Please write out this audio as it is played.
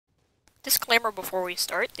Disclaimer before we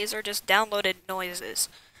start, these are just downloaded noises.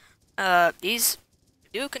 These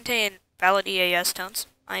do contain valid EAS tones.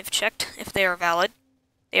 I've checked if they are valid.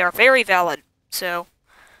 They are very valid, so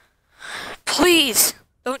please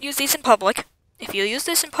don't use these in public. If you use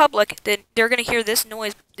this in public, then they're gonna hear this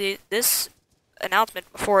noise, this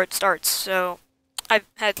announcement before it starts. So I've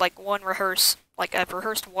had like I've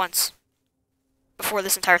rehearsed once before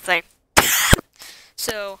this entire thing.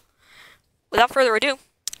 So without further ado,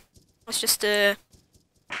 let's just The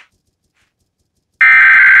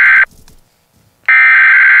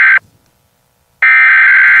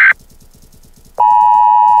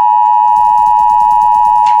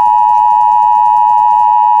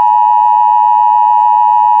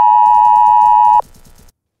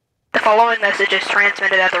following message is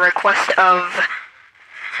transmitted at the request of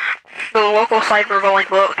the local cyberbullying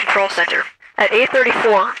control center. At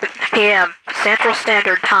 8:34 p.m. Central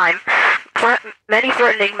Standard Time, many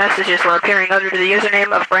threatening messages were appearing under the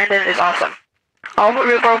username of brandonisawesome. All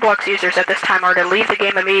Roblox users at this time are to leave the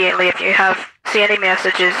game immediately if you see any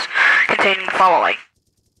messages containing the following: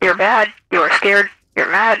 you're bad, you are scared,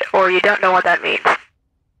 you're mad, or you don't know what that means.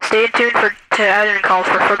 Stay tuned to admin calls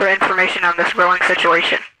for further information on this growing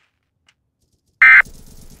situation.